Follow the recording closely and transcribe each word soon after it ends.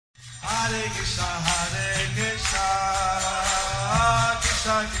Krishna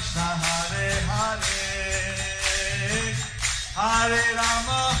Krishna Hare Hare Hare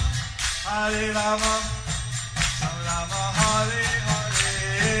Rama Rama Rama Hare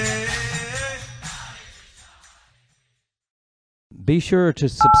Hare. Be sure to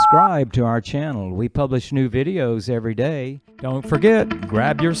subscribe to our channel. We publish new videos every day. Don't forget,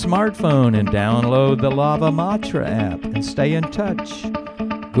 grab your smartphone and download the Lava Matra app and stay in touch.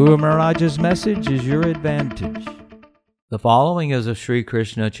 Guru Maharaj's message is your advantage. The following is a Sri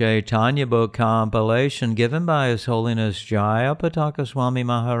Krishna Chaitanya book compilation given by His Holiness Jaya Pāṭhāna Swami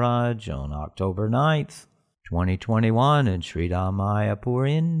Maharaj on October 9th, 2021 in Sri Mayapur,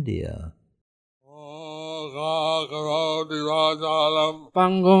 India.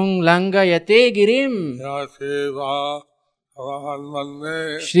 Pangung Langayate Girim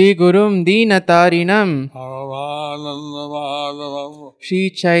Shri Gurum Dinatarinam Shri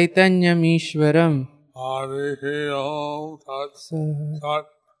Chaitanyam Ishwaram.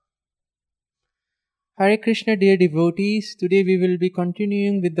 Hare Krishna, dear devotees. Today we will be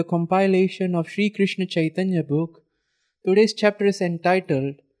continuing with the compilation of Sri Krishna Chaitanya book. Today's chapter is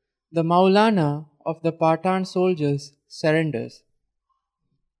entitled The Maulāna of the Pāṭhāna Soldiers Surrenders.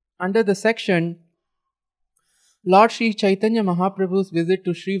 Under the section Lord Sri Chaitanya Mahaprabhu's visit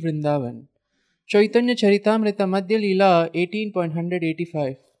to Sri Vrindavan, Chaitanya Charitamrita Madhya Leela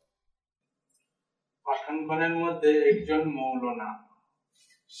 18.185. পাঠানগণের মধ্যে একজন মৌলানা,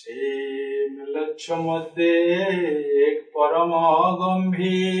 সেই মিলচ্ছ মধ্যে এক পরম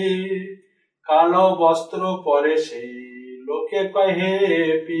গম্ভীর, কালো বস্ত্র পরে সেই লোকে কহে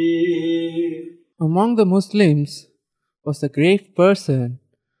পীর. Among the Muslims was a grave person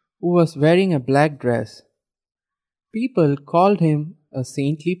who was wearing a black dress. People called him a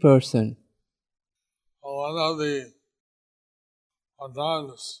saintly person. One of the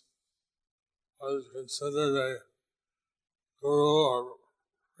Pāṭhānas was considered a guru or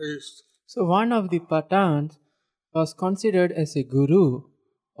priest. So one of the Pāṭhāns was considered as a guru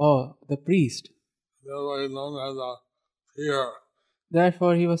or the priest. Therefore he known as a peer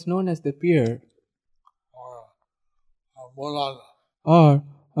Therefore he was known as the peer or a Maulāna. or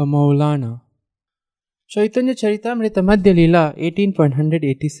a Maulāna. Chaitanya Charitamrita Madhya Leela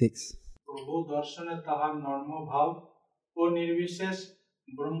 18.186. প্রভু দর্শনে তাহার norm ভাব ও নির্বিশেষ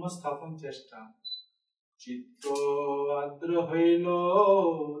ব্রহ্ম স্থাপন চেষ্টা, চিত্ত আর্দ্র হইল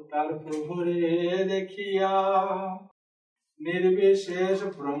তার প্রভুরে দেখিয়া, নির্বিশেষ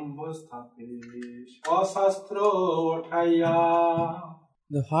ব্রহ্ম স্থাপে স্বশাস্ত্র ওঠাইয়া.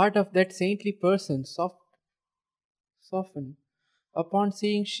 The heart of that saintly person softened upon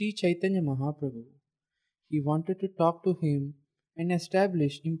seeing Sri Chaitanya Mahaprabhu. He wanted to talk to him and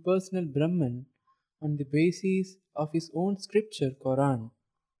establish impersonal Brahman on the basis of his own scripture, Quran.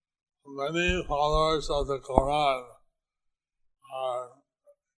 Many followers of the Quran are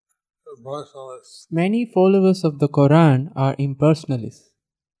impersonalists. Many followers of the Quran are impersonalists.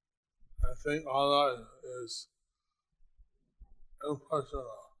 I think Allah is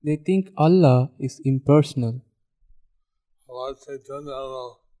impersonal. They think Allah is impersonal. Lord Chaitanya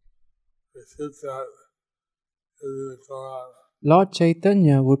will refute that using the Quran. Lord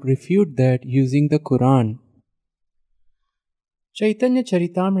Chaitanya would refute that using the Quran. Chaitanya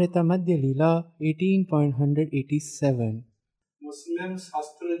Charitamrita Madhya Leela 18.187. মুসলিম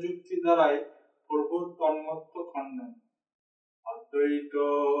শাস্ত্র যুক্তি দ্বারাই প্রভুর তন্মত্ব খণ্ডন, অদ্বৈত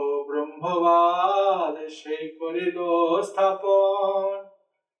ব্রহ্মবাদ সেই করিল স্থাপন,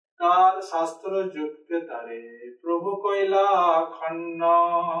 তার শাস্ত্র যুক্তে তারে প্রভু কইলা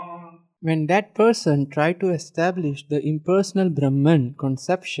খণ্ডন. When that person tried to establish the impersonal Brahman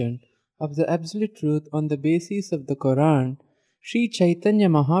conception of the absolute truth on the basis of the Quran, Sri Chaitanya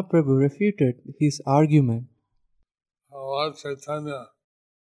Mahaprabhu refuted his argument. Lord Chaitanya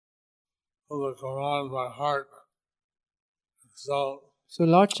knew the Quran by heart. So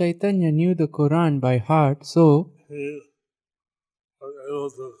Lord Chaitanya knew the Quran by heart, so he was able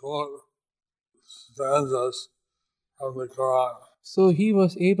to quote stanzas from the Quran.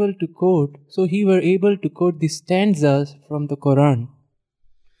 he were able to quote the stanzas from the Quran.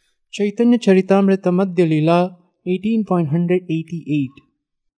 Chaitanya Charitamrita Madhya Leela 18.188.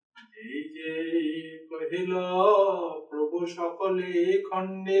 এই যে কহিল প্রভু সকলে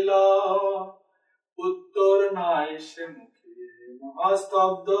খণ্ডিল, উত্তর নাই সে মুখে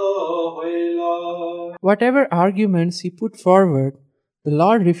মহাস্তব্ধ হইল. Whatever arguments he put forward, the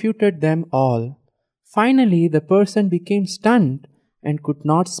Lord refuted them all. Finally, the person became stunned and could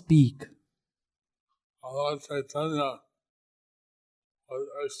not speak. Lord Chaitanya was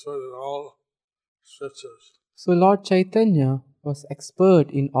expert in all scriptures. So Lord Chaitanya was expert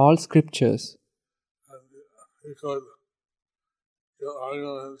in all scriptures. And he could get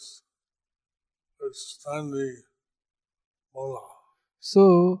arguments which stand the Maulāna. So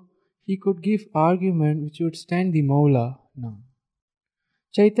he could give argument which would stand the Maulāna.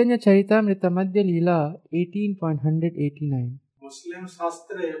 Chaitanya Charitamrita Madhya Leela 18.189. মুসলিম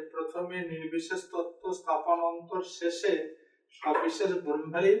শাস্ত্রে প্রথমে নির্বিশেষ তত্ত্ব স্থাপন অন্তর শেষে সবিশেষ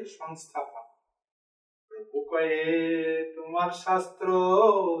ব্রহ্মেরই সংস্থাপন। প্রভু কয়ে তোমার শাস্ত্র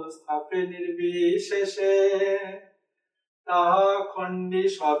স্থাপে নির্বিশেষে, তাহা খণ্ডী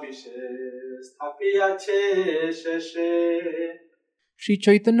সবিশেষ স্থাপিয়াছে শেষে। Sri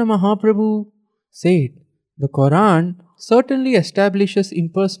Chaitanya Mahaprabhu said, the Quran certainly establishes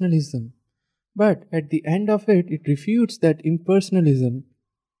impersonalism, but at the end of it, it refutes that impersonalism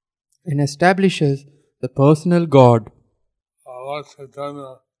and establishes the personal God. Lord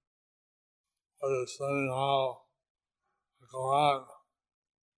Chaitanya was explaining how the Quran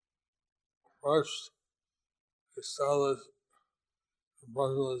first established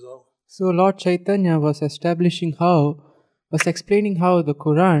impersonalism. So Lord Chaitanya was explaining how the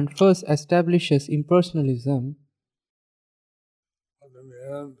Quran first establishes impersonalism, And in the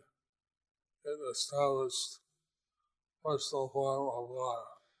end, it established personal form of God.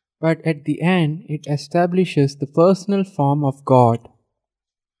 but at the end it establishes the personal form of God.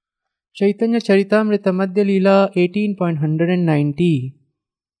 Chaitanya Charitamrita Madhya Leela 18.190.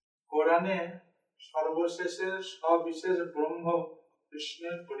 কোরআনে সর্বশেষে সবিশেষ ব্রহ্ম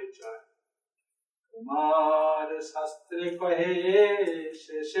কৃষ্ণের পরিচয়। তোমার শাস্ত্রে কহে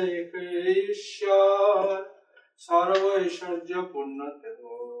শেষে ঈশ্বর, সর্ব ঐশ্বর্য পূর্ণদেব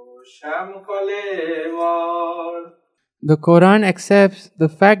শ্যাম কলে মর। The Quran accepts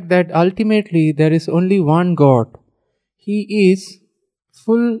the fact that ultimately there is only one God. He is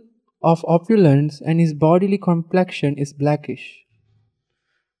full of opulence and his bodily complexion is blackish.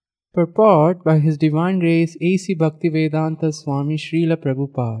 Purport by His Divine Grace A.C. Bhaktivedanta Swami Srila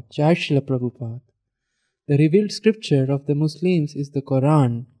Prabhupada, Jai Srila Prabhupada. The revealed scripture of the Muslims is the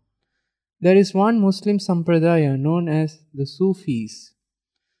Quran. There is one Muslim sampradaya known as the Sufis.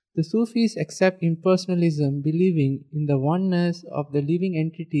 The Sufis accept impersonalism, believing in the oneness of the living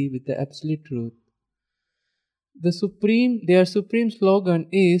entity with the absolute truth. Their supreme slogan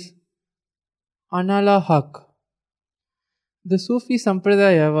is Anala Haq. The Sufi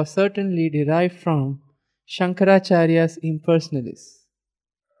Sampradaya was certainly derived from Shankaracharya's impersonalists.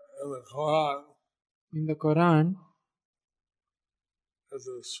 In In the Quran, the Quran, it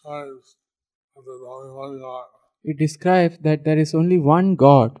describes that there's only one God. it describes that there is only one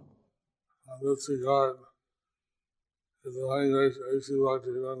God. In this regard, His Divine Grace A.C.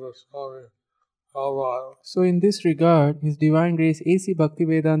 Bhaktivedanta Swami Prabhupada, So in this regard, His Divine Grace A.C.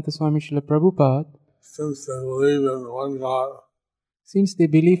 Bhaktivedanta Swami Srila Prabhupada, since they believe in one God, since they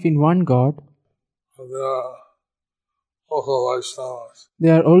believe in one God, they are also Vaishnavas,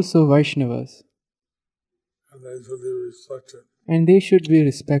 they are also Vaishnavas and they should be respected. and they should be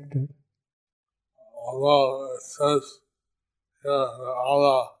respected. Although it says here that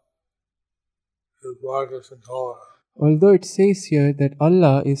Allah is blackish in color, Although it says here that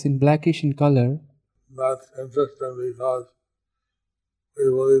Allah is in blackish in color, that's interesting because we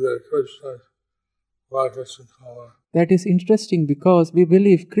believe that Krishna is blackish in color. that is interesting because we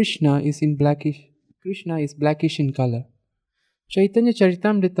believe Krishna is blackish in color. Chaitanya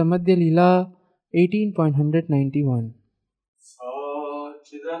Charitamrita Madhya Leela 18.191.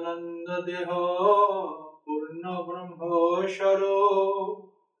 সচ্চিদানন্দ দেহ পূর্ণ ব্রহ্মস্বরূপ,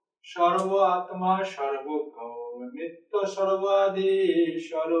 সর্ব আত্মা সর্বজ্ঞ নিত্য সর্বাদি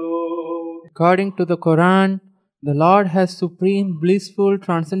স্বরূপ। According to the Quran, the Lord has supreme, blissful,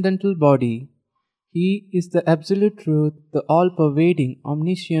 transcendental body. He is the absolute truth, the all-pervading,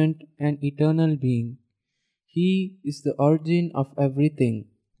 omniscient, and eternal being. He is the origin of everything.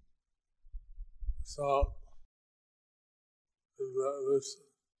 So, this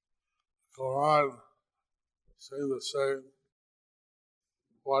Quran seems to say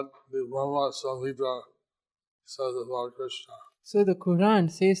what the Brahma Samhita says about Krishna. So the Quran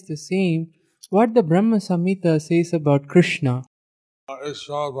says the same what the Brahma Samhita says about Krishna.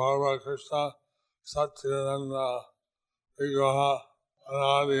 Ishvara Bhagavad Krishna Satchidananda Vigraha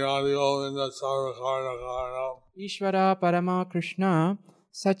Anadi Adi Govinda Sarvakarna Karanam. Ishvara Parama Krishna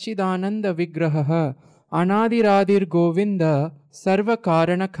Sachidananda Vigraha Anadiradir Govinda Sarva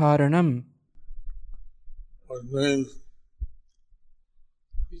Karana Karanam.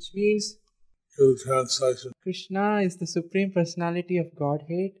 Which means Good translation. Krishna is the Supreme Personality of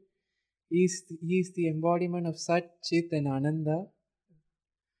Godhead. He is the embodiment of Sat, Chit and Ananda.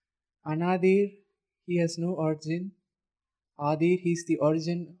 Anadir, he has no origin. Adir, he is the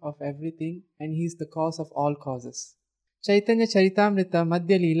origin of everything and he is the cause of all causes. Chaitanya Charitamrita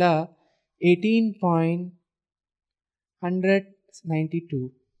Madhya Leela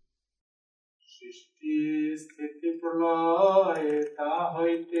 18.192. সৃষ্টি স্থিতি প্রলয় তা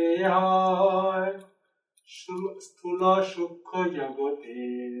হইতে হয় স্থূল সূক্ষ্ম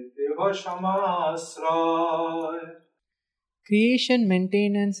জগতের দেহ সমাশ্রয় Creation,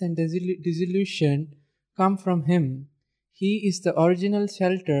 maintenance and dissolution come from him. He is the original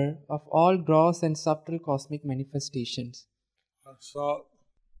shelter of all gross and subtle cosmic manifestations. So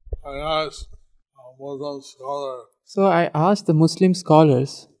I asked a Muslim scholar So I asked the Muslim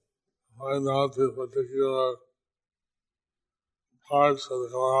scholars to find out the particular parts of the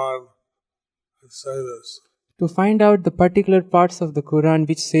Quran that say this. to find out the particular parts of the Quran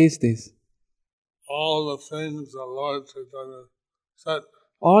which says this. All the things that Lord Chaitanya said,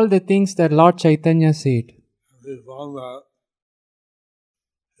 All the things that Lord Chaitanya said. he found that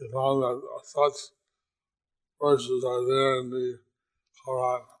such verses are there in the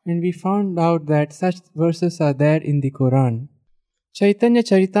Quran. And we found out that such verses are there in the Quran. Chaitanya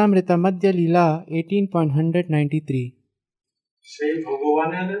Charitamrita Madhya Leela 18.193. সেই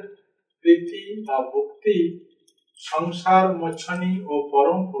ভগবানের প্রীতি বা ভক্তি সংসার মোচনী ও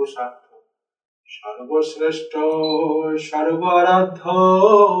পরম পুরুষার্থ সর্বশ্রেষ্ঠ সর্বারাধ্য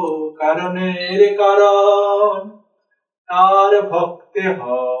কারণের কারণ তার ভক্তে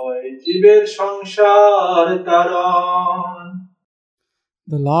হয় জীবের সংসার তারণ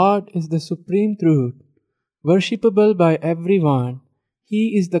The Lord is the supreme truth, worshipable by everyone. He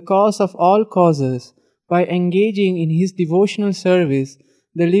is the cause of all causes. By engaging in his devotional service,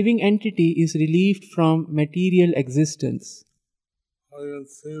 the living entity is relieved from material existence. I can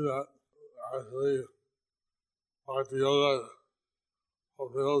see that actually Bhakti Yoga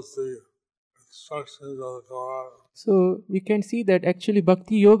fulfills the instructions of the Quran. So we can see that actually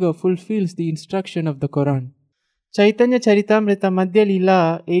Bhakti Yoga fulfills the instruction of the Quran. Chaitanya Charitamrita Madhya Leela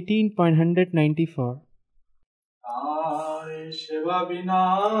 18.194. আর সেবা বিনা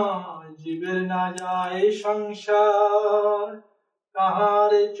জীবের না যায় সংসার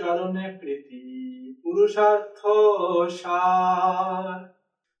তাহার চরণে প্রীতি পুরুষার্থ সার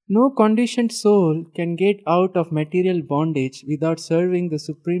No conditioned soul can get out of material bondage without serving the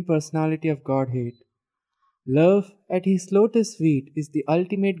Supreme Personality of Godhead. Love at His lotus feet is the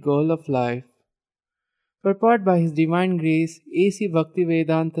ultimate goal of life. Purport by His Divine Grace, A.C.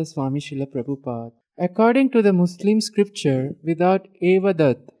 Bhaktivedanta Swami Srila Prabhupada. According to the Muslim scripture, without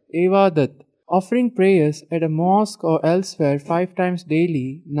evadat, offering prayers at a mosque or elsewhere 5 times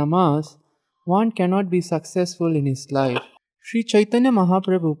daily, namaz, one cannot be successful in his life. Sri Chaitanya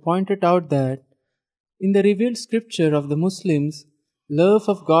Mahaprabhu pointed out that in the revealed scripture of the Muslims, love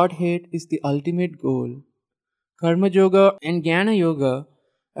of Godhead is the ultimate goal. Karma Yoga and Jnana Yoga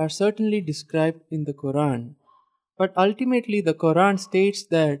are certainly described in the Quran, but ultimately the Quran states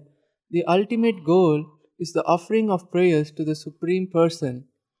that the ultimate goal is the offering of prayers to the Supreme Person,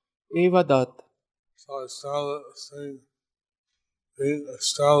 Evadat. So being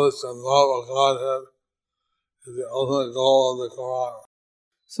established in love of Godhead is the ultimate goal of the Quran.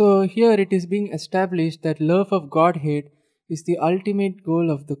 So here it is being established that love of Godhead is the ultimate goal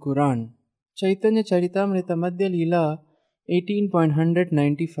of the Quran. Chaitanya Charitamrita Madhya Leela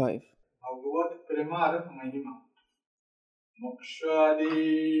 18.195. ভগবত প্রেমার মহিমা মোক্ষ আদি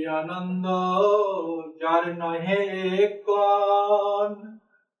আনন্দ যার নহে কোন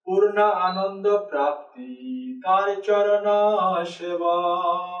পূর্ণ আনন্দ প্রাপ্তি তার চরণ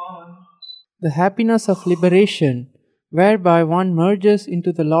সেবন The happiness of liberation, whereby one merges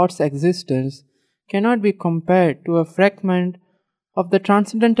into the Lord's existence, cannot be compared to a fragment of the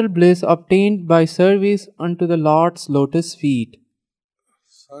transcendental bliss obtained by service unto the Lord's lotus feet.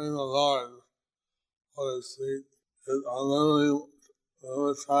 Serving the Lord on His feet is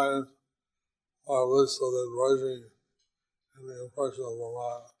unlimited time or blissful than merging in the impression of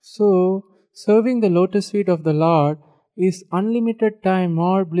Maulāna. So, serving the lotus feet of the Lord is unlimited time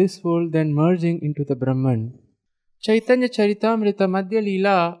more blissful than merging into the Brahman. Chaitanya Charitamrita Madhya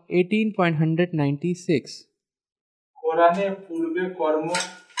Leela 18.196. কোরআনে পূর্বে কর্ম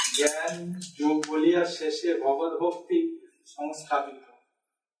জ্ঞান যোগ বলিয়া শেষে ভগবত ভক্তি সংস্থাপিত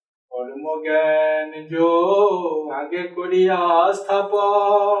কর্ম জ্ঞান যোগ আগে করিয়া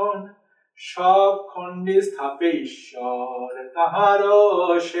স্থাপন সব খণ্ডে স্থাপে ঈশ্বর তাহার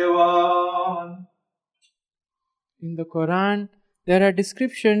সেবন In the Quran, there are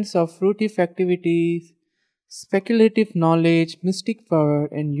descriptions of fruitive activities, speculative knowledge, mystic power,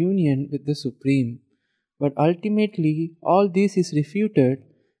 and union with the Supreme. But ultimately, all this is refuted,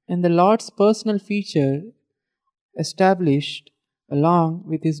 and the Lord's personal feature established along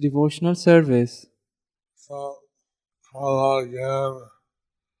with his devotional service. So, karma, jnana,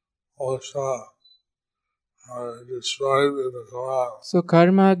 moksha are described in the Quran. So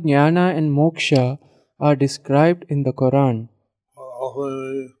karma, jnana and moksha are described in the Quran.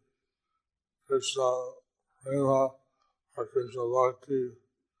 Ultimately, Krishna prema or Krishna bhakti,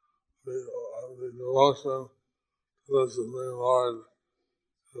 the devotion to the Supreme Lord,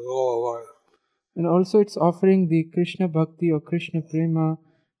 is all of life. And also it's offering the Krishna bhakti or Krishna prema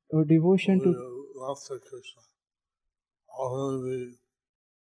or devotion to Not to Krishna. Ultimately,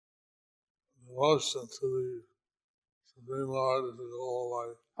 the devotion to the Supreme Lord is the goal of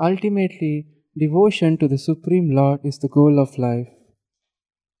life. ultimately devotion to the Supreme Lord is the goal of life.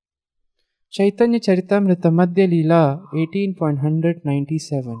 Chaitanya Charitamrita Madhya Leela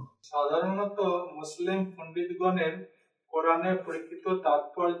 18.197 সাধারণত মুসলিম পণ্ডিতগণের কোরআনে প্রকৃত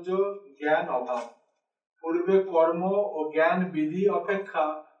তাৎপর্য জ্ঞান অভাব। পূর্বে কর্ম ও জ্ঞান বিধি অপেক্ষা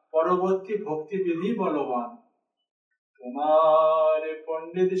পরবর্তী ভক্তি বিধি বলবান। তোমার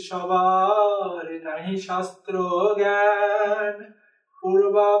পণ্ডিত সবার নাহি শাস্ত্র জ্ঞান,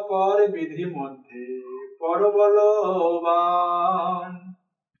 পূর্বাপর বিধি মধ্যে পর বলবান।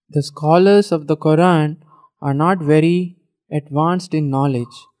 The scholars of the Quran are not very advanced in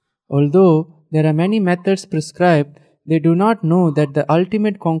knowledge. Although there are many methods prescribed, they do not know that the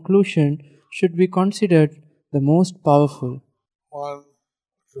ultimate conclusion should be considered the most powerful. One,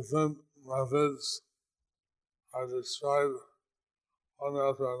 different methods are described one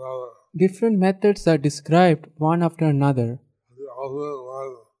after another. Different methods are described one after another. The ultimate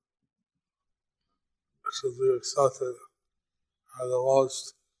one should be accepted as the most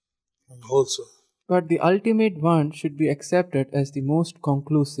conclusive. But the ultimate one should be accepted as the most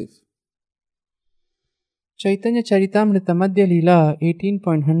conclusive. Chaitanya Charitamrita Madhya Leela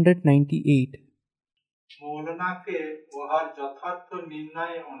 18.198 মৌলানাকে উহার যথার্থ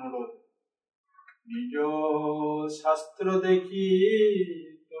নির্ণয় অনুরোধ। নিজ শাস্ত্র দেখি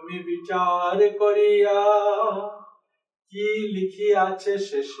তুমি বিচার করিয়া, কি লিখিয়াছে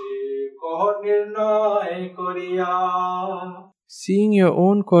শেষে কহ নির্ণয় করিয়া। Seeing your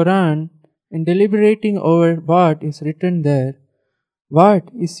own Quran and deliberating over what is written there, what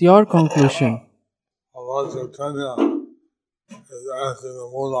is your conclusion? Allah Chaitanya is asking the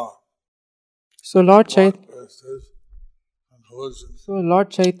Mullah, So Lord, what is his conclusion? Lord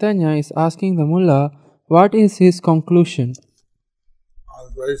Chaitanya is asking the mullah, what is his conclusion On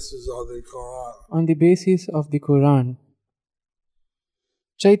the basis of the Quran. on the basis of the Quran.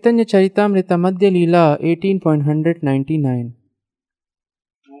 Chaitanya Charitamrita Madhya Leela 18.199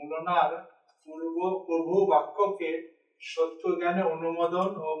 মৌলানার পূর্ব বাক্যকে সত্য জ্ঞানে অনুমোদন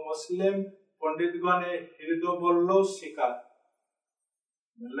ও মুসলিম পণ্ডিতগণে হৃদয় বলল স্বীকার।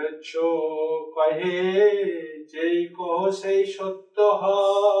 ম্লেচ্ছ কহে যেই কহ সেই সত্য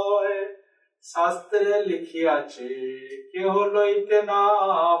হয়, শাস্ত্রে লিখিয়াছে কেহ লইতে না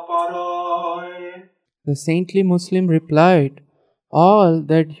পারয়। The saintly Muslim replied, all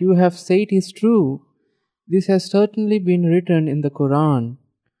that you have said is true. This has certainly been written in the Quran,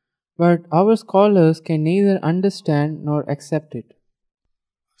 but our scholars can neither understand nor accept it.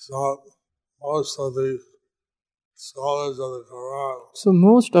 So most of the scholars of the Quran So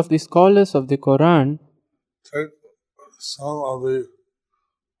most of the scholars of the Quran take some of the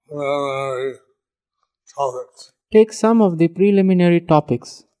preliminary topics. take some of the preliminary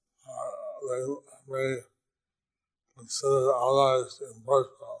topics. They may consider Allah as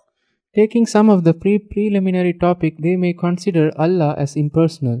impersonal. Taking some of the preliminary topic, they may consider Allah as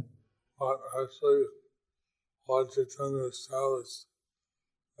impersonal. But actually, Lord Chaitanya established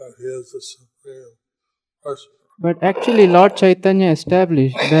that He is the Supreme Person. But actually Lord Chaitanya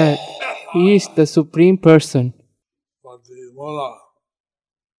established that He is the Supreme Person. But the Mullah,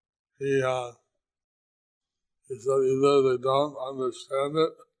 he said either they don't understand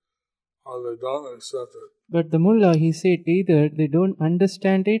it or they don't accept it. But the mullah, he said either they don't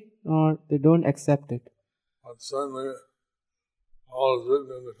understand it or they don't accept it. But certainly, all is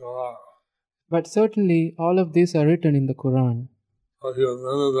written in the Quran. But certainly all of these are written in the Quran. So he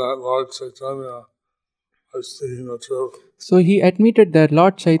admitted that Lord Chaitanya was speaking the truth. So he admitted that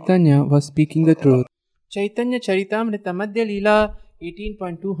Lord Chaitanya was speaking the truth. Chaitanya Charitamrita Madhya Leela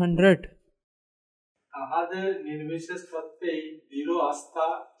 18.200 তাহাদের নির্বিশেষ তত্ত্বেই দৃঢ় আস্থা,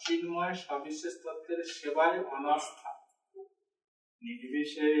 চিন্ময় সবিশেষ তত্ত্বের সেবায় অনাস্থা।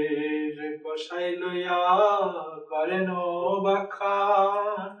 নির্বিশেষ গোসাই লইয়া করেন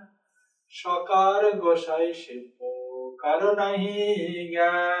বাখান, সকার গোসাই শিল্প কারো নাহি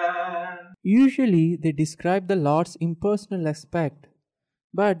জ্ঞান। Usually they describe the Lord's impersonal aspect,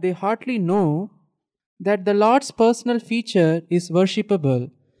 but they hardly know that the Lord's personal feature is worshipable.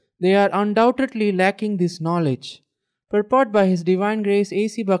 They are undoubtedly lacking this knowledge. Purport by His Divine Grace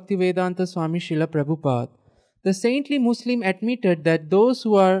A.C. Bhaktivedanta Swami Srila Prabhupada. The saintly Muslim admitted that those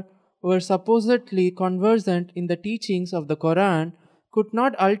who were supposedly conversant in the teachings of the Quran could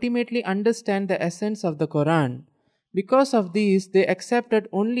not ultimately understand the essence of the Quran. Because of this, they accepted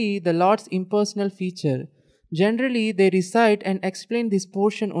only the Lord's impersonal feature. Generally, they recite and explain this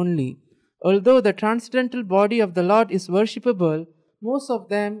portion only. Although the transcendental body of the Lord is worshipable, most of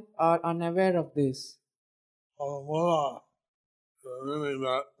them are unaware of this. Mullah is admitting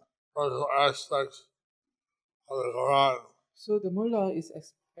that personal aspects of the Quran So the mullah is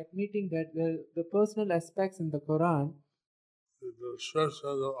admitting that the personal aspects in the Quran, the description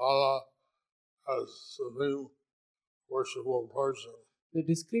of Allah as supreme worshipable person the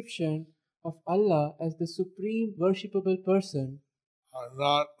description of Allah as the supreme worshipable person, are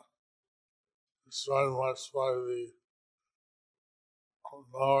not described much by the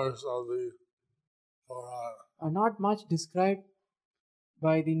knowers of the Quran. are not much described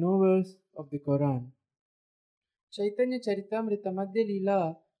by the knowers of the Quran. Chaitanya Charitamrita Madhya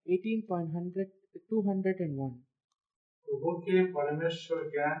Leela 18.201 প্রভুকে পরমেশ্বর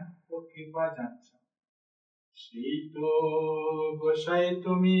জ্ঞান ও কৃপা জানছে সেই তো গোসাই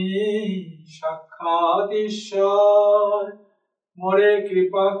তুমি সাক্ষাৎ ঈশ্বর মোরে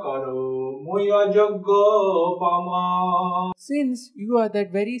কৃপা করো মুই অযোগ্য পামা Since you are that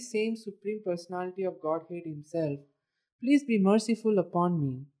very same Supreme Personality of Godhead Himself, please be merciful upon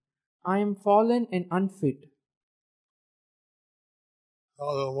me. I am fallen and unfit.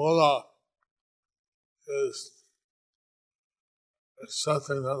 Now the mullah is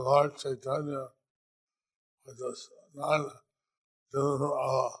accepting that Lord Chaitanya was not different from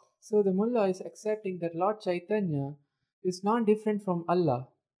Allah. So the mullah is accepting that Lord Chaitanya is not different from Allah.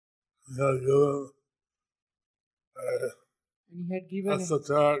 He had given And he had given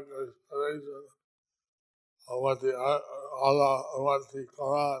esoteric explanation of what the Allah, what the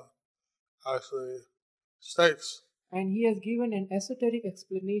Quran actually states. and he has given an esoteric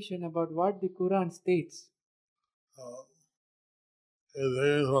explanation about what the Quran states. He's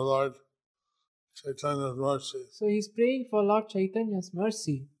praying for Lord Chaitanya's mercy. So he is praying for Lord Chaitanya's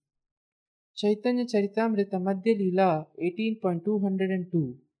mercy. Chaitanya Charitamrita Madhya Leela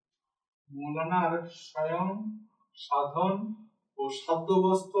 18.202 মৌলানার স্বয়ং সাধন ও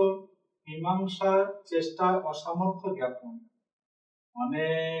সাধ্যবস্তর মীমাংসার চেষ্টার অসামর্থ্য জ্ঞাপন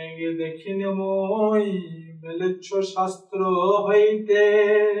অনেক দেখিনে মই মেলেচ্ছ শাস্ত্র হইতে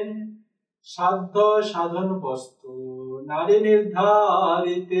সাধ্য সাধন বস্তু নারী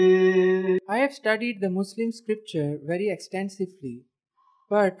নির্ধারিতে I have studied the Muslim scripture very extensively,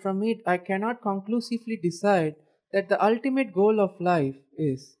 but from it I cannot conclusively decide that the ultimate goal of life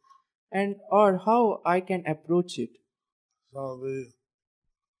is, and or how I can approach it. So the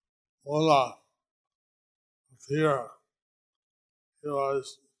mullah here, he was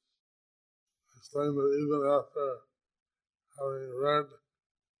explaining that even after having read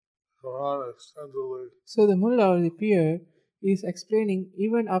Quran extensively, So the mullah or the peer is explaining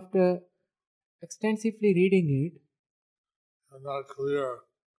even after extensively reading it, and not clear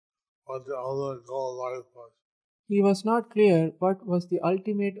what the ultimate goal of life was. he was not clear what was the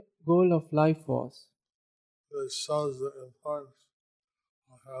ultimate goal of life was. This shows the importance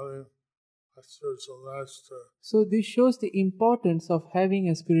of having a spiritual master So this shows the importance of having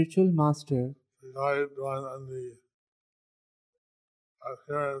a spiritual master to guide one on the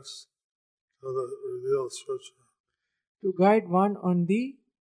adherence to the revealed scripture. to guide one on the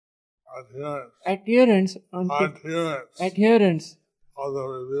Adherence. adherence on the adherence Of the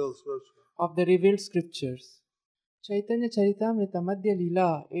revealed scripture. of the revealed scriptures. Chaitanya Charitamrita Madhya Leela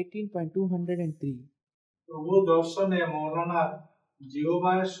 18.203 প্রভু দর্শনে মৌলানার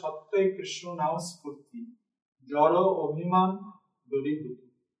জিহ্বায় সত্যই কৃষ্ণ নাম স্ফূর্তি জড় অভিমান দূরীভূত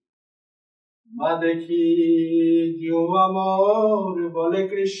মা দেখি জিহ্বা মোর বলে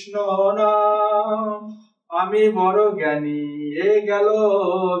কৃষ্ণ নাম আমি বড় জ্ঞানী এ গেল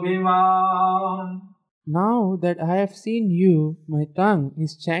অভিমান Now that I have seen you, my tongue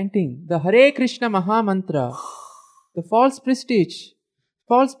is chanting the Hare Krishna Maha Mantra. The false prestige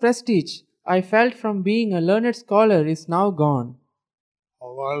I felt from being a learned scholar is now gone.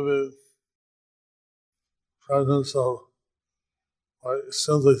 By the presence of, by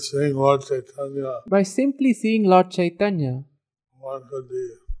simply seeing Lord Chaitanya, By simply seeing Lord Chaitanya, one could be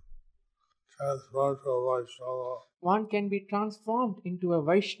transformed to a Vaishnava one can be transformed into a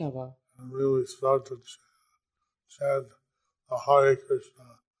Vaishnava and really start to chant the Hare Krishna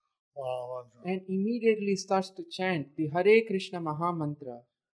Maha Mantra. and immediately starts to chant the Hare Krishna Maha Mantra.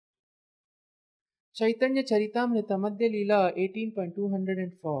 Chaitanya Charitamrita Madhya Leela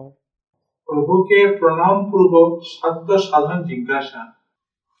 18.204 প্রভুকে প্রণাম পূর্বক সাধ্য সাধন জিজ্ঞাসা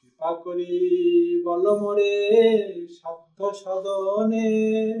কৃপা করি বল মোরে সাধ্য সাধনে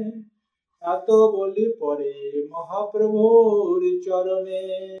এত বলি পরে মহাপ্রভুর চরণে।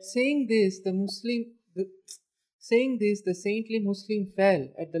 Saying this, the saintly Muslim fell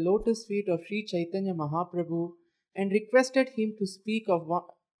at the lotus feet of Sri Chaitanya Mahaprabhu and requested him to speak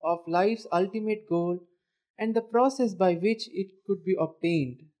of life's ultimate goal and the process by which it could be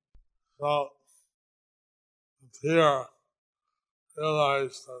obtained. So, here,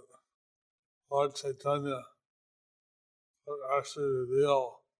 realize that Lord Chaitanya could actually reveal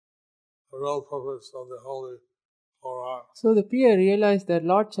the real purpose of the Holy Quran. So the Priya realized that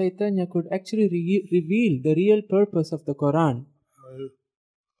Lord Chaitanya could actually reveal the real purpose of the Quran.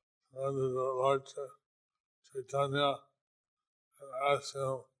 And the Lord Chaitanya and asked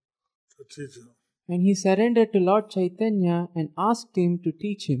him to teach him. And he surrendered to Lord Chaitanya and asked him to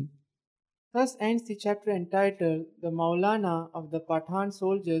teach him. Thus ends the chapter entitled The Maulāna of the Pāṭhāna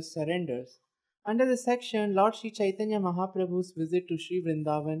Soldiers Surrenders, under the section Lord Sri Chaitanya Mahaprabhu's Visit to Sri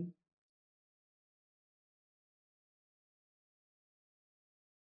Vrindavan.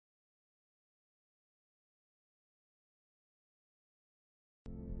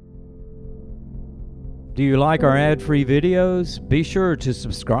 Do you like our ad-free videos? Be sure to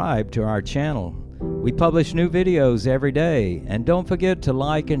subscribe to our channel. We publish new videos every day, and don't forget to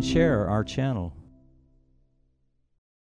like and share our channel.